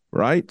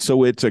 right?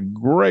 So it's a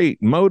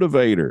great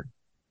motivator.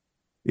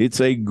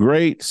 It's a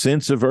great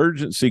sense of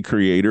urgency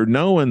creator,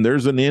 knowing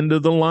there's an end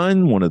of the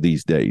line one of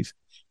these days.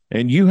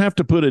 And you have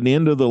to put an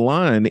end of the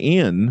line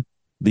in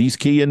these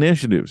key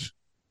initiatives.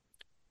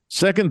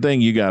 Second thing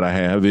you got to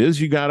have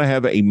is you got to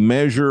have a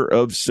measure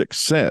of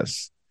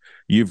success.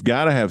 You've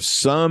got to have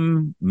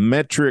some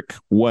metric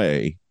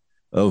way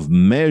of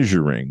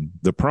measuring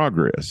the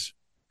progress.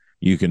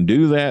 You can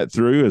do that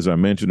through, as I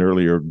mentioned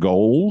earlier,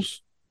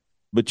 goals,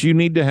 but you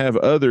need to have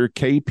other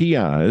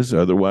KPIs,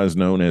 otherwise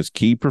known as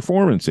key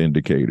performance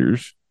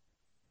indicators,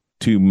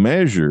 to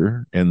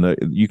measure. And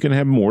you can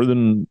have more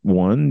than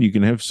one. You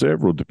can have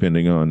several,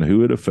 depending on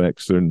who it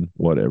affects and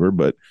whatever.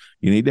 But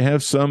you need to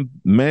have some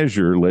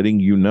measure letting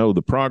you know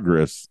the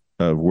progress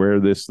of where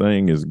this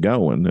thing is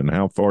going and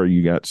how far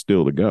you got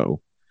still to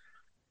go.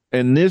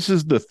 And this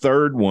is the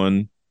third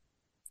one,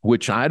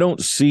 which I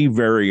don't see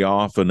very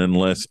often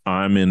unless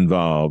I'm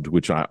involved,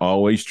 which I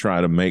always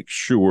try to make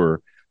sure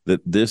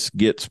that this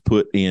gets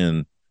put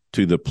in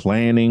to the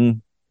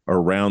planning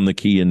around the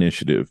key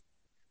initiative.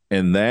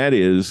 And that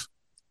is,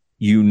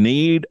 you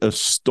need a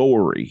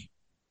story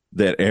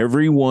that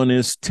everyone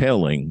is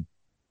telling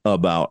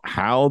about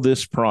how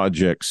this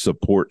project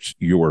supports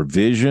your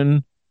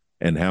vision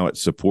and how it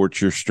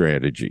supports your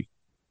strategy.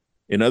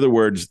 In other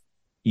words,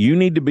 you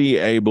need to be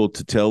able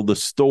to tell the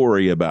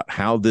story about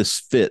how this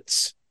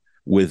fits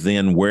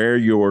within where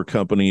your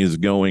company is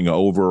going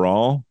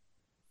overall.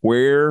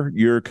 Where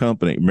your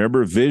company,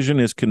 remember, vision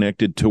is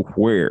connected to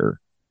where.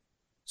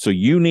 So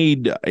you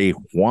need a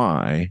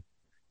why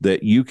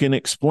that you can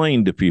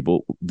explain to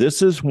people.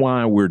 This is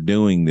why we're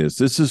doing this.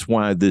 This is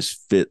why this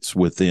fits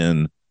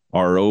within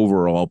our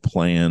overall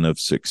plan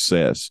of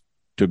success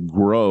to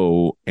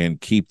grow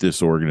and keep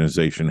this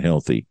organization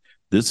healthy.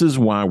 This is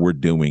why we're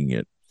doing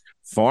it.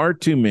 Far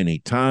too many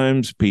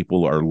times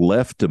people are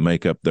left to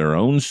make up their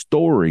own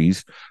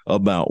stories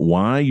about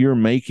why you're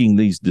making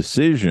these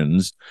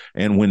decisions.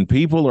 And when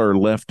people are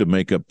left to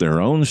make up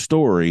their own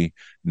story,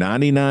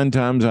 99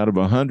 times out of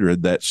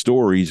 100, that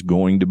story is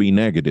going to be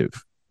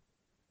negative.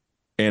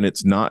 And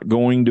it's not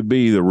going to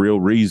be the real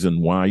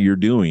reason why you're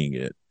doing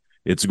it.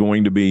 It's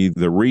going to be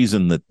the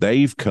reason that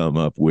they've come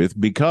up with,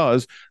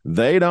 because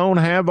they don't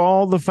have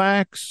all the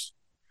facts.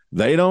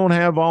 They don't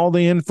have all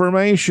the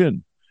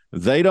information.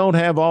 They don't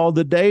have all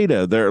the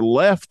data. They're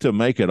left to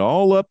make it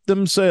all up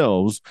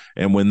themselves.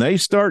 And when they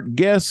start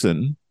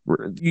guessing,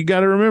 you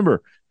got to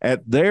remember,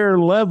 at their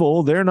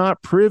level, they're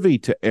not privy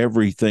to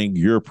everything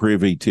you're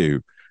privy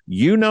to.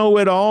 You know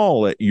it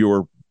all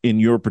in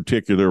your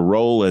particular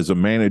role as a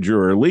manager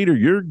or a leader.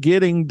 You're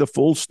getting the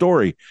full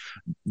story.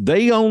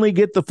 They only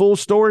get the full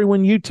story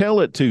when you tell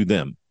it to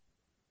them.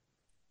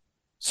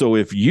 So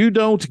if you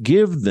don't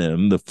give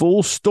them the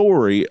full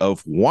story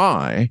of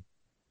why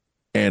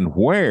and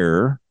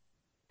where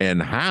and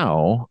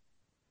how,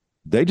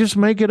 they just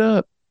make it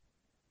up.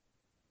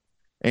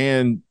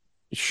 And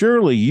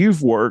surely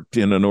you've worked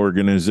in an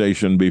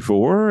organization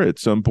before at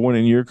some point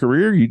in your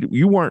career.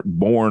 You weren't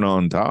born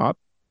on top.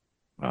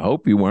 I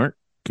hope you weren't,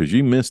 because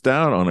you missed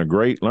out on a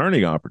great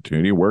learning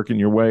opportunity working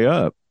your way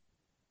up.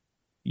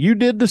 You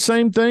did the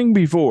same thing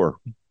before.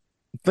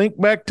 Think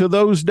back to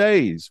those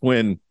days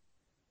when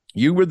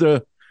you were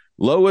the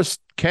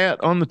lowest cat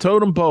on the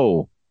totem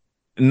pole.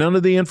 None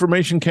of the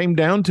information came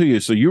down to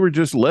you, so you were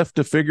just left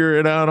to figure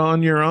it out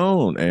on your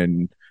own,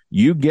 and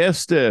you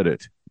guessed at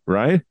it,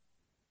 right?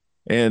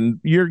 And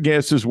your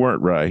guesses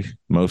weren't right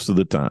most of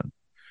the time.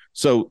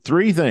 So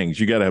 3 things: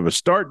 you got to have a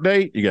start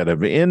date, you got to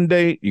have an end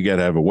date, you got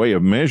to have a way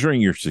of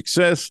measuring your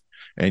success,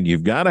 and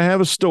you've got to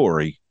have a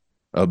story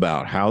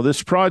about how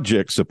this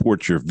project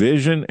supports your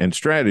vision and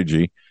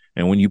strategy.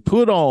 And when you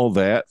put all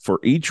that for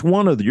each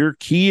one of your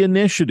key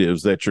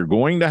initiatives that you're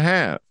going to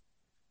have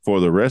for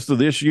the rest of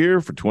this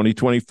year, for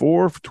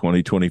 2024, for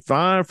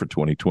 2025, for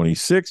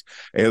 2026,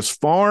 as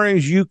far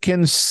as you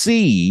can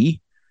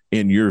see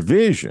in your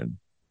vision,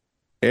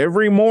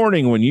 every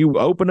morning when you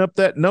open up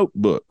that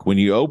notebook, when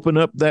you open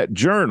up that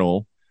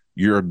journal,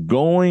 you're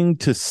going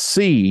to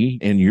see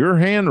in your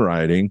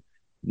handwriting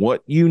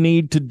what you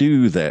need to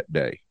do that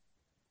day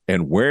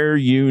and where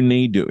you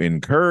need to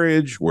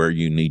encourage, where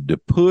you need to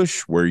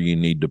push, where you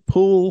need to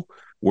pull,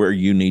 where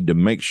you need to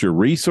make sure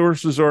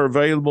resources are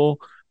available.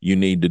 You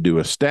need to do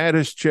a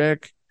status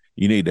check.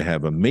 You need to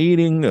have a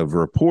meeting of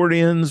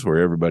report-ins where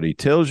everybody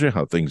tells you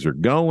how things are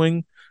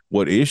going,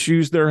 what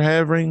issues they're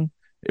having,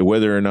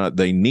 whether or not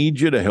they need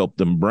you to help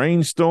them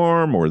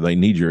brainstorm or they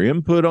need your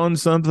input on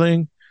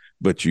something.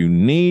 But you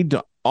need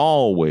to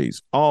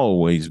always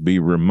be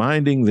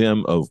reminding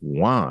them of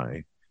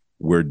why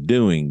we're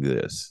doing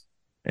this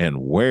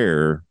and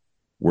where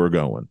we're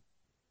going.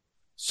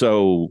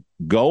 So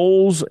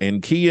goals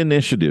and key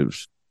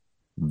initiatives,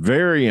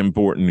 very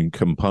important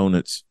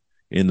components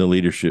in the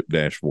leadership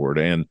dashboard.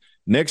 And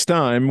next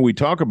time we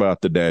talk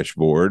about the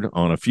dashboard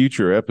on a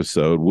future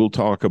episode, we'll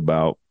talk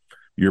about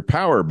your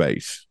power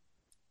base.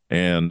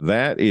 And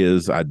that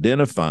is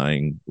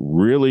identifying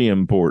really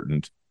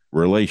important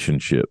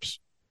relationships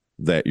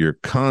that you're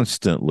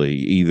constantly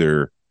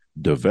either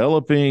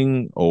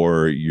developing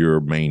or you're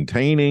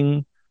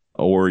maintaining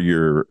or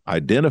you're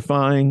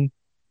identifying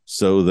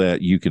so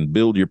that you can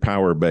build your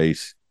power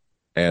base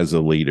as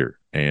a leader.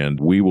 And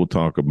we will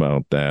talk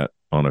about that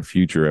on a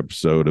future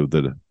episode of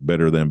the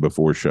Better Than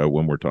Before show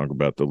when we're talking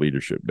about the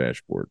leadership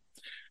dashboard.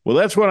 Well,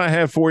 that's what I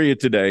have for you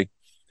today.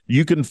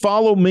 You can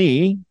follow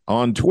me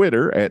on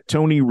Twitter at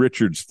Tony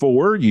Richards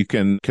 4. You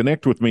can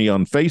connect with me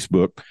on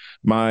Facebook.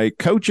 My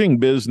coaching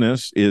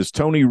business is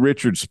Tony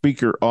Richards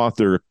Speaker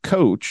Author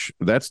Coach.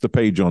 That's the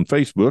page on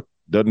Facebook.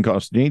 Doesn't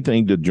cost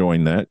anything to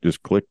join that.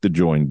 Just click the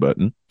join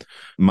button.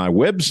 My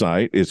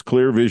website is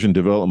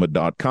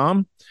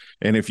clearvisiondevelopment.com.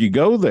 And if you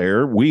go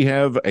there, we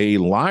have a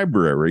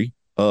library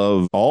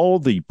of all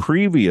the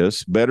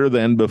previous Better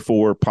Than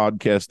Before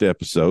podcast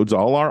episodes,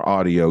 all our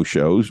audio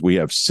shows. We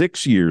have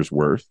 6 years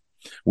worth.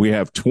 We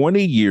have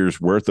 20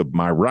 years worth of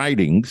my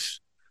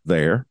writings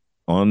there.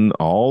 On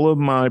all of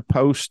my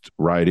post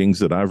writings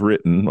that I've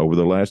written over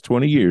the last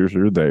 20 years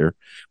are there.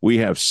 We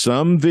have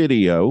some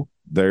video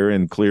there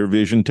in Clear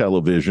Vision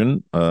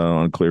Television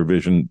on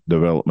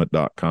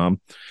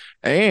clearvisiondevelopment.com.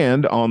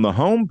 And on the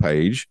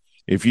homepage,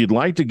 if you'd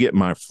like to get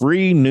my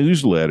free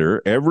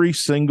newsletter every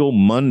single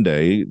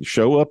Monday,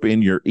 show up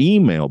in your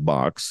email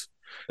box.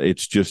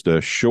 It's just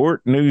a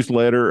short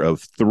newsletter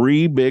of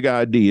 3 big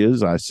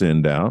ideas I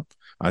send out.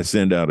 I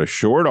send out a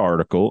short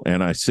article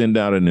and I send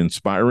out an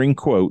inspiring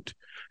quote.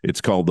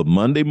 It's called the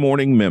Monday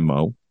Morning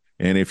Memo.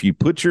 And if you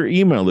put your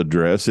email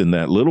address in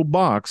that little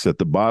box at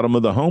the bottom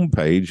of the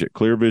homepage at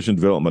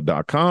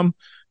clearvisiondevelopment.com,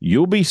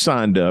 you'll be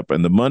signed up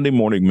and the Monday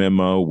Morning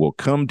Memo will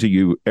come to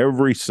you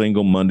every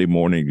single Monday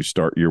morning to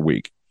start your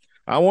week.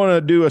 I want to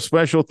do a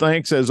special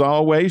thanks, as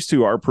always,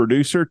 to our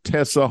producer,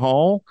 Tessa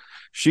Hall.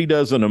 She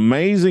does an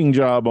amazing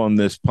job on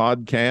this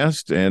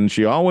podcast, and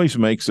she always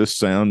makes us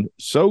sound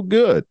so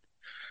good.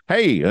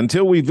 Hey,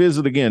 until we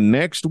visit again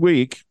next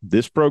week,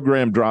 this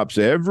program drops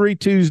every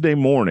Tuesday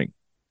morning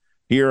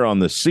here on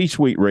the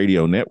C-Suite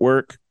Radio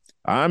Network.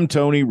 I'm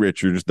Tony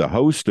Richards, the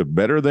host of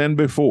Better Than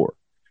Before,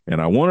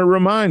 and I want to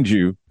remind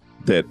you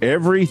that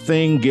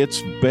everything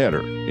gets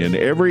better in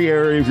every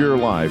area of your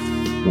life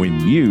when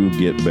you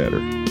get better.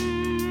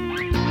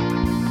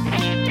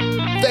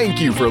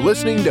 Thank you for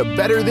listening to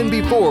Better Than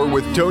Before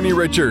with Tony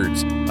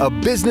Richards, a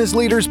business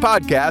leaders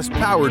podcast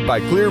powered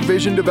by Clear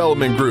Vision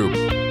Development Group.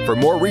 For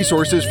more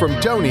resources from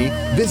Tony,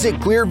 visit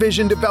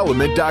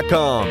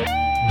clearvisiondevelopment.com.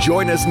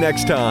 Join us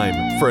next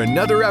time for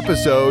another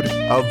episode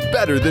of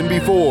Better Than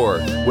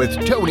Before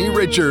with Tony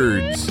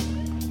Richards.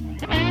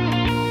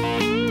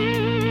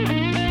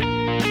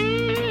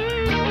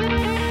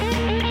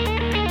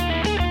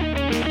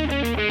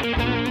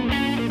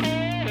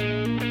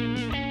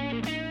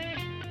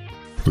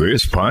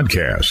 This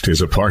podcast is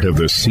a part of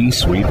the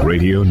C-Suite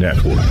Radio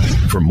Network.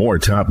 For more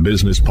top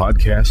business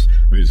podcasts,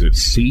 visit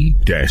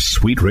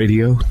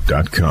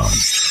c-suiteradio.com.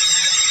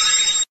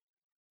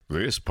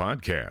 This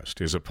podcast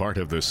is a part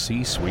of the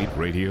C-Suite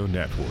Radio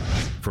Network.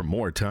 For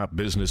more top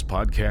business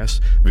podcasts,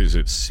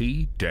 visit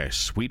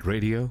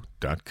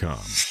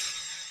c-suiteradio.com.